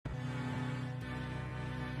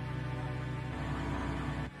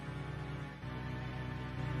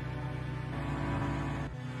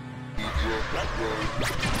This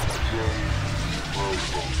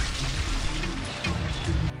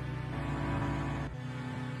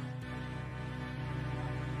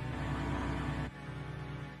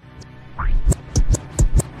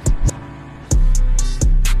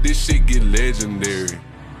shit get legendary.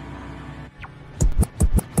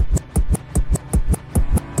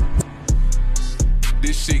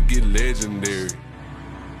 This shit get legendary.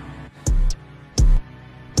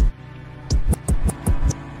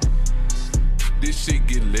 This shit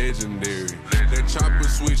get legendary. That chopper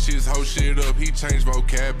switch his whole shit up, he changed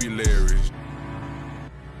vocabularies.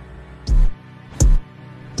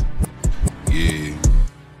 Yeah.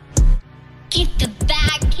 Get the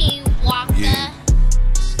bag, King Walker. Yeah.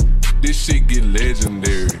 This shit get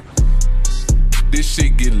legendary. This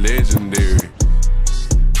shit get legendary.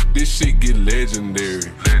 This shit get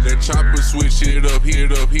legendary. That chopper switch it up,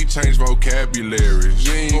 he changed vocabularies.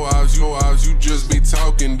 You ain't go out, you just be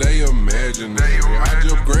talking, they imaginary. I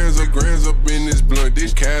just grands up in this blunt,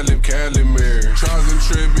 this Cali Mary. Trials and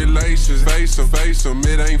tribulations, face em,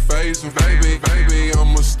 it ain't face em. Baby,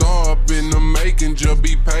 I'm a star up in the making, just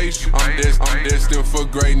be patient. I'm destined for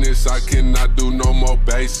greatness, I cannot do no more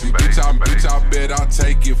basic. Bitch, I bet I'll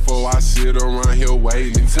take it for I sit around here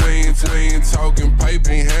waiting. Twin talking paper,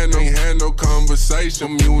 ain't had no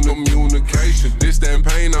conversation, communication. This that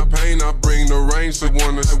pain I bring the rain, so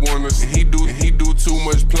wanna. He do too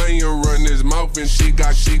much playing, run his mouth and she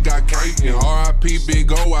got cake. And R.I.P.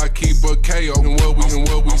 Big O, I keep a KO and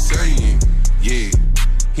what we saying. Yeah,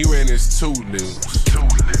 he ran his 2 limbs.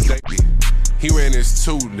 He ran his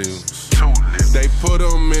 2 limbs. They put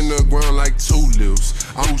him in the ground like tulips.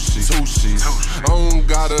 I'm two-shit. I don't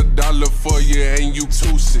got $1 for you and you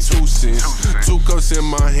 2 cents. 2 cups in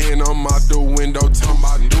my hand, I'm out the window talking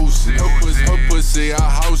about deuces. Her pussy a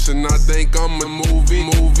house and I think I'm a movie.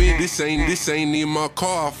 This ain't in my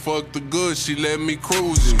car, I fucked the good, she let me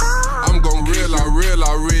cruising. I'm gon'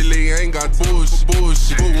 I really ain't got bullshit.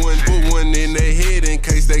 Put one in their head in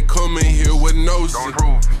case they come in here with no shit.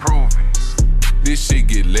 Prove it. This shit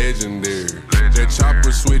get legendary. That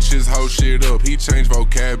chopper switch his whole shit up, he changed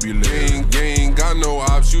vocabulary. You ain't got no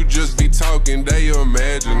ops, you just be talking, they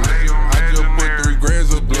imagine. I just put 3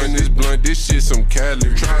 grams of blunt, this shit some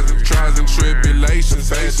Cali. Trials and tribulations,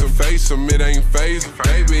 face em, it ain't phase.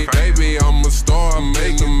 Baby, I'm a star, I'm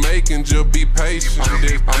making, just be patient.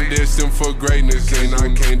 I'm destined for greatness, and I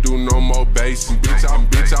can't do no more basic. Bitch,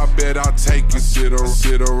 I bet I'll take it, sit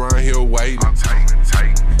around here waiting.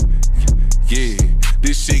 Yeah,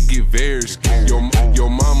 this shit get very scary. Your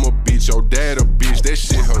mama bitch, your dad a bitch, that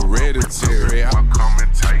shit hereditary.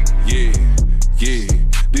 Yeah,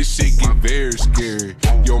 this shit get very scary.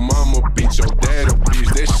 Your mama bitch, your dad a bitch,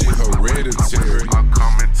 that shit hereditary.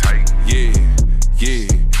 Yeah,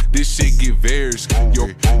 this shit get very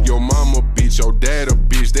scary. Your mama bitch, your dad a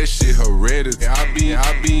bitch, that shit hereditary.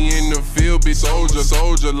 I be in the field, bitch,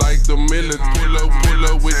 soldier like the military. Pull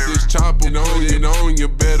up with this chopper, on you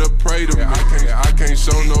better pray to me. I can't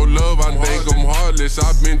show no love, I think I'm heartless.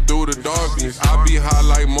 I've been through the darkness. I be high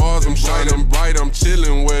like Mars, I'm shining bright, I'm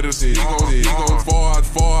chilling where the sea. He gon' far,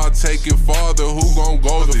 I take it farther. Who gon'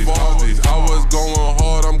 go the farthest? I was going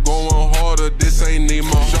hard, I'm going harder. This ain't need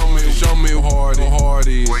my show me hard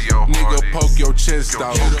is. Nigga, poke your chest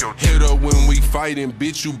out. Hit up when we fighting,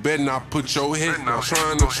 bitch, you better not put your head down.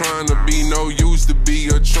 Trying to be no used to be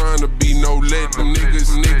or trying to be no let. Them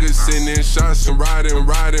niggas sending shots and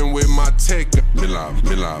riding with my tech.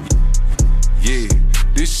 Milav. Yeah,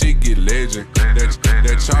 this shit get legend.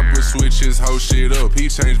 That chopper switch his whole shit up, he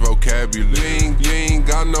changed vocabulary. You ain't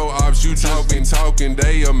got no ops, you talking,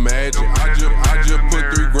 they imagine. I just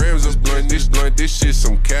put 3 grams of blunt, this shit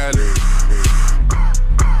some Cali.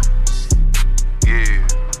 Yeah,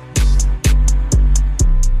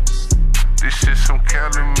 this shit some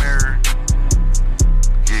Cali Mary.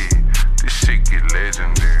 Yeah, this shit get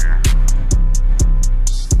legendary.